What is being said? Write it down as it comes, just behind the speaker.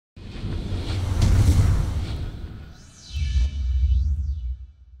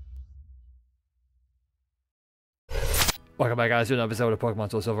Welcome back, guys, to an episode of Pokemon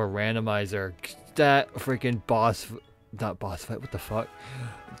SoulSilver Randomizer. That freaking not boss fight, what the fuck?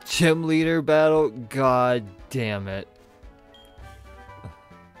 Gym leader battle, god damn it.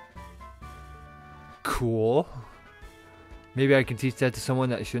 Cool. Maybe I can teach that to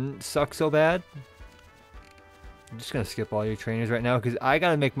someone that shouldn't suck so bad. I'm just gonna skip all your trainers right now, because I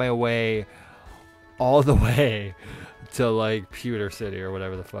gotta make my way all the way to, like, Pewter City, or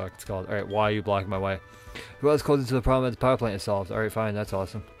whatever the fuck it's called. Alright, why are you blocking my way? Who else close into the problem that the power plant is solved? Alright, fine, that's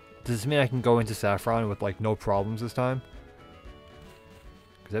awesome. Does this mean I can go into Saffron with, like, no problems this time?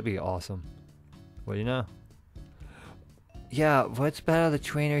 Because that'd be awesome. What do you know? Yeah, what's better the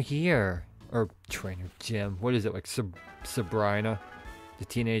trainer here? Or trainer gym. What is it, like Sabrina? The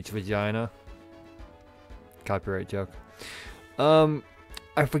teenage vagina? Copyright joke.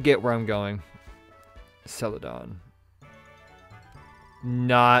 I forget where I'm going. Celadon.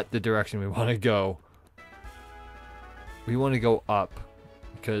 Not the direction we want to go. We want to go up,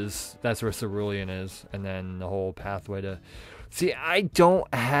 because that's where Cerulean is, and then the whole pathway to... See, I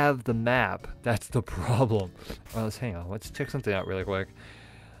don't have the map. That's the problem. Well, let's hang on. Let's check something out really quick.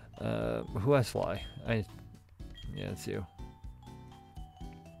 Who has Fly? Yeah, it's you.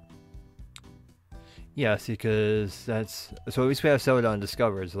 Yeah, see, because that's... So at least we have Celadon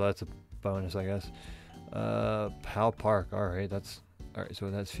discovered, so that's a bonus, I guess. Pal Park. Alright, that's... Alright, so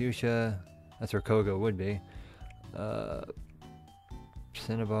that's Fuchsia. That's where Koga would be.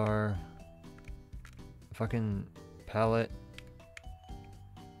 Cinnabar, fucking Palette,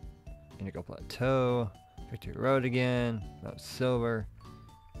 Indigo Plateau, Victory Road again, Lt.Surge.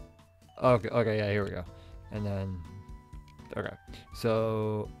 Okay, yeah, here we go. And then, okay,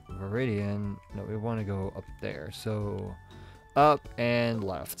 so Viridian, no, we want to go up there. So, up and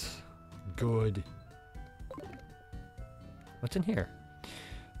left. Good. What's in here?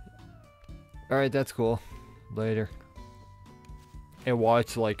 Alright, that's cool. Later. And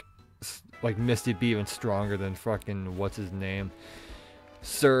watch like Misty be even stronger than fucking what's his name,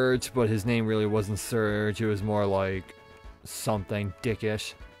 Surge, but his name really wasn't Surge. It was more like something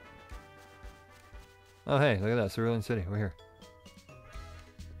dickish. Oh hey, look at that, Cerulean City. We're here.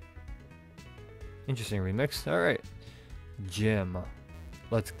 Interesting remix. All right, gym.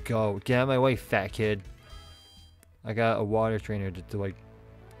 Let's go. Get out of my way, fat kid. I got a water trainer to like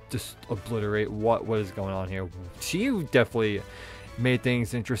just obliterate what is going on here. She definitely made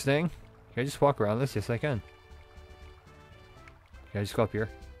things interesting. Can I just walk around this? Yes, I can. Can I just go up here?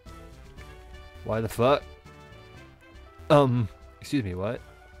 Why the fuck? Excuse me, what?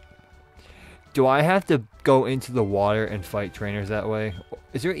 Do I have to go into the water and fight trainers that way?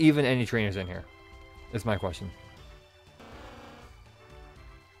 Is there even any trainers in here? Is my question.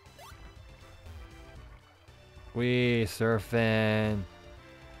 We surfing.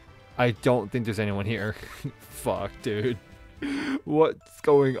 I don't think there's anyone here. Fuck, dude. What's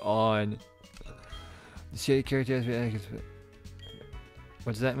going on? The shady characters.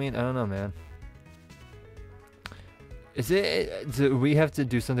 What does that mean? I don't know, man. Is it? Do we have to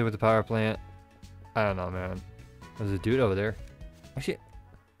do something with the power plant? I don't know, man. There's a dude over there. Actually,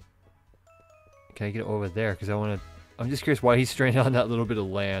 can I get over there? Because I want to. I'm just curious why he's stranded on that little bit of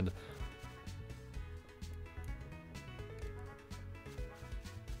land.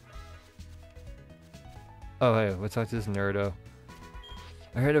 Oh, hey, let's talk to this nerdo.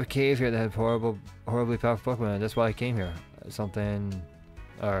 I heard of a cave here that had horribly powerful Pokemon. That's why I came here. Something...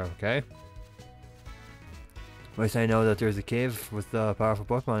 okay. At least I know that there's a cave with powerful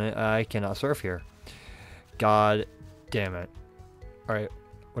Pokemon in it. I cannot surf here. God damn it. Alright,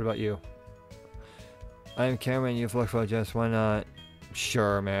 what about you? I'm Cameron, you Fluxflow Jess. Why not?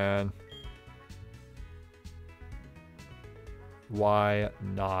 Sure, man. Why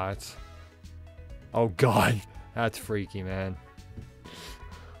not? Oh god, that's freaky, man.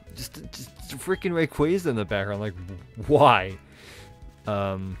 Just freaking Rayquaza in the background, like, why?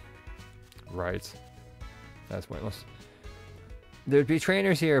 Right. That's pointless. There'd be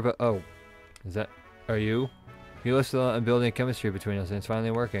trainers here, but oh, is that? Are you? You listed on building chemistry between us, and it's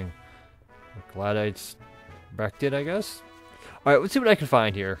finally working. I'm glad I wrecked it, I guess. All right, let's see what I can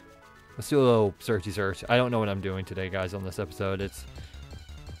find here. Let's do a little searchy search. I don't know what I'm doing today, guys, on this episode. It's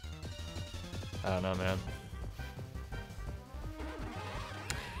I don't know, man.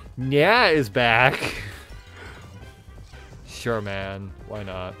 Yeah is back. Sure, man. Why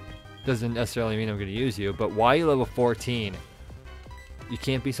not? Doesn't necessarily mean I'm going to use you, but why are you level 14? You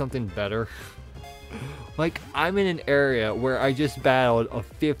can't be something better? Like, I'm in an area where I just battled a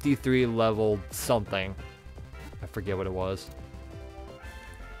 53 level something. I forget what it was.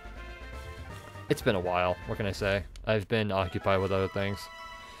 It's been a while. What can I say? I've been occupied with other things.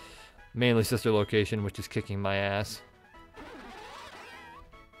 Mainly sister location, which is kicking my ass.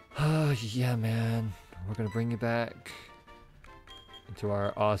 Oh, yeah, man. We're gonna bring you back into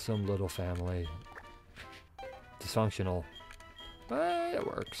our awesome little family. Dysfunctional, but it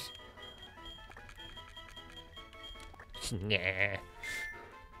works. Nah.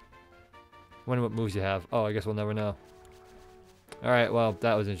 Wonder what moves you have. Oh, I guess we'll never know. Alright, well,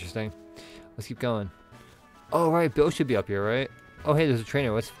 that was interesting. Let's keep going. Oh, right, Bill should be up here, right? Oh, hey, there's a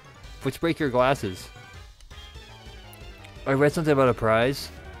trainer. Let's break your glasses. I read something about a prize.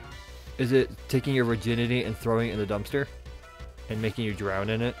 Is it taking your virginity and throwing it in the dumpster? And making you drown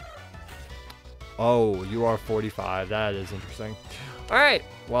in it? Oh, you are 45. That is interesting. Alright,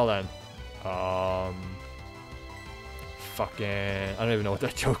 well then. Fucking... I don't even know what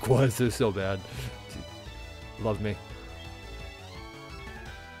that joke was. It was so bad. Love me.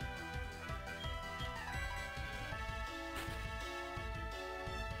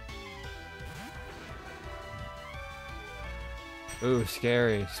 Ooh,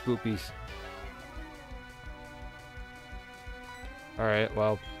 scary. Spoopies. Alright,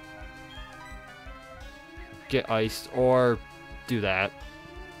 well. Get iced, or do that.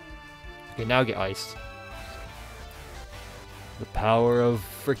 Okay, now get iced. The power of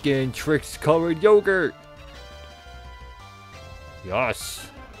freaking Trix colored yogurt! Yes!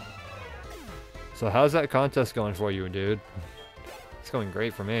 So how's that contest going for you, dude? It's going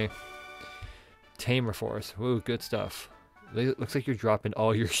great for me. Tamer Force. Ooh, good stuff. Looks like you're dropping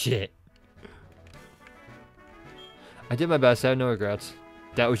all your shit. I did my best. I have no regrets.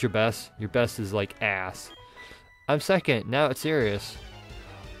 That was your best? Your best is like ass. I'm second. Now it's serious.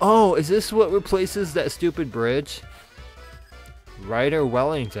 Oh, is this what replaces that stupid bridge? Ryder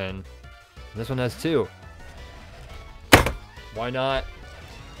Wellington. This one has 2. Why not?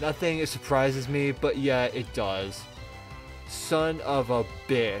 Nothing surprises me, but yeah, it does. Son of a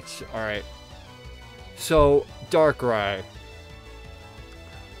bitch. Alright. So, Darkrai.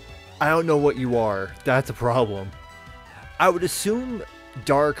 I don't know what you are. That's a problem. I would assume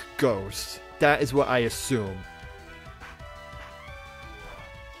Dark Ghost. That is what I assume.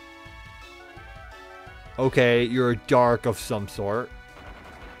 Okay, you're a dark of some sort.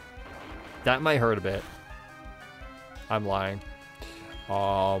 That might hurt a bit. I'm lying.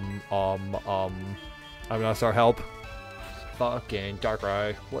 I'm gonna start help. Fucking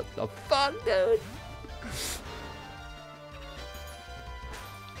Darkrai. What the fuck, dude?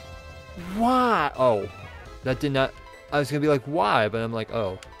 Why? Oh, that did not. I was gonna be like, why? But I'm like,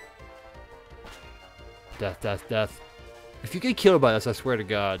 oh. Death, death, death. If you get killed by this, I swear to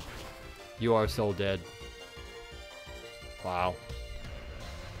God, you are so dead. Wow.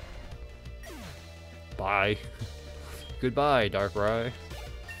 Bye. Goodbye, Darkrai.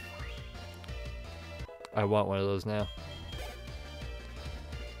 I want one of those now.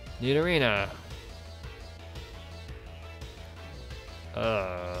 Need arena.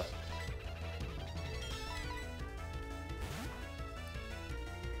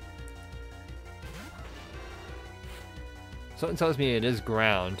 Something tells me it is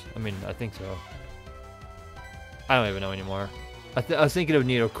ground. I mean, I think so. I don't even know anymore. I was thinking of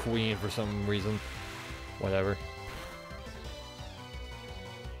Nido Queen for some reason. Whatever.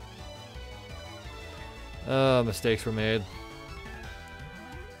 Oh, mistakes were made.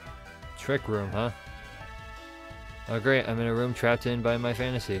 Trick room, huh? Oh, great. I'm in a room trapped in by my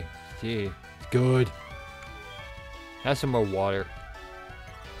fantasy. Gee. Good. Have some more water.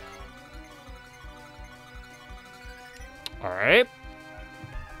 Alright.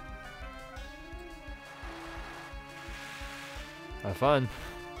 Have fun.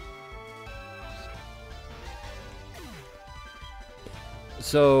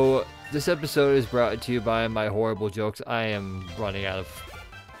 So, this episode is brought to you by my horrible jokes. I am running out of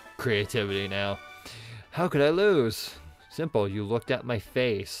creativity now. How could I lose? Simple. You looked at my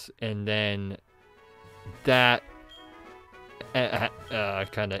face, and then that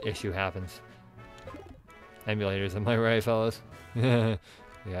kind of issue happens. Emulators, am I right, fellas? Yeah,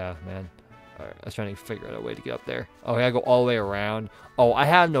 man. Alright, I was trying to figure out a way to get up there. Oh, I gotta go all the way around. Oh, I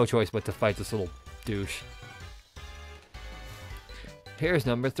have no choice but to fight this little douche. Here's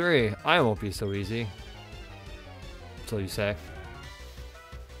number 3. I won't be so easy. So you say.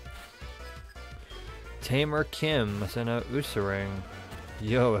 Tamer Kim sent out Usaring.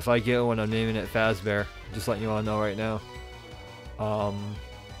 Yo, if I get one, I'm naming it Fazbear. Just letting you all know right now.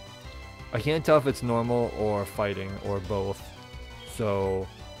 I can't tell if it's normal or fighting or both. So,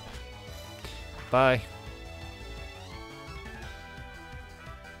 bye.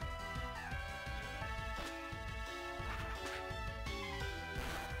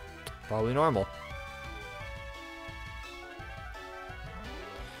 Probably normal.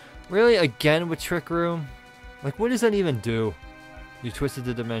 Really? Again with Trick Room? Like, what does that even do? You twisted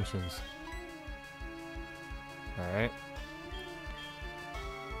the dimensions. Alright.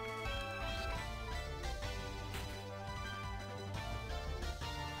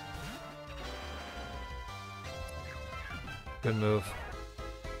 Good move.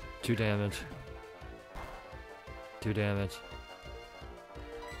 2 damage. 2 damage.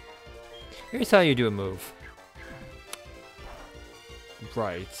 Here's how you do a move.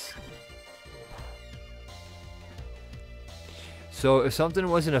 Right. So if something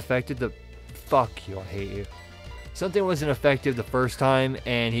wasn't effective fuck you, I hate you. Something wasn't effective the first time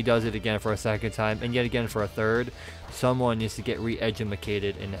and he does it again for a second time and yet again for a third, someone needs to get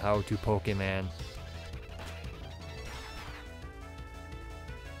re-educated in how to Pokemon.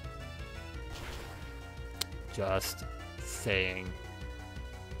 Just saying.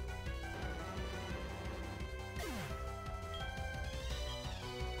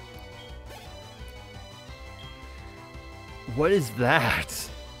 What is that?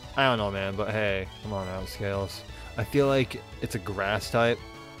 I don't know, man, but hey, come on out, Scales. I feel like it's a grass type,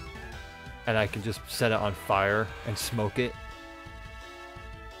 and I can just set it on fire and smoke it.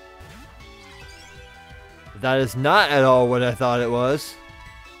 That is not at all what I thought it was.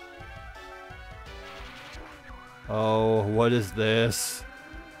 Oh, what is this?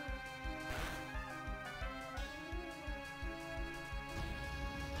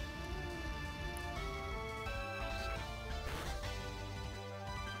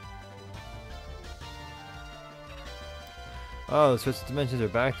 Oh, the switch dimensions are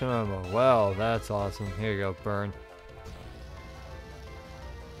back to normal. Well, that's awesome. Here you go, burn.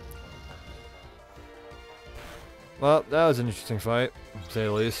 Well, that was an interesting fight, to say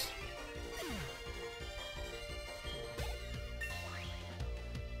the least.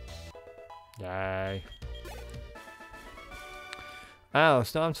 Yay. Ow,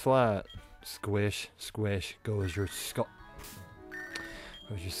 stomped flat. Squish, squish, goes your skull.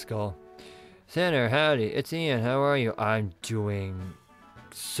 Goes your skull. Sinner, howdy, it's Ian, how are you? I'm doing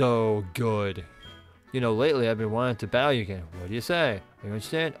so good. You know, lately I've been wanting to battle you again. What do you say? Are you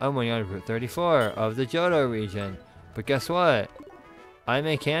interested? I'm waiting on Route 34 of the Johto region. But guess what? I'm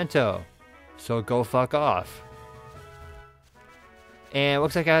in Kanto. So go fuck off. And it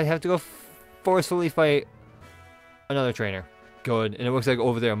looks like I have to go forcefully fight another trainer. Good. And it looks like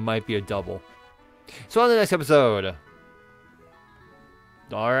over there might be a double. So on the next episode.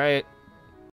 Alright.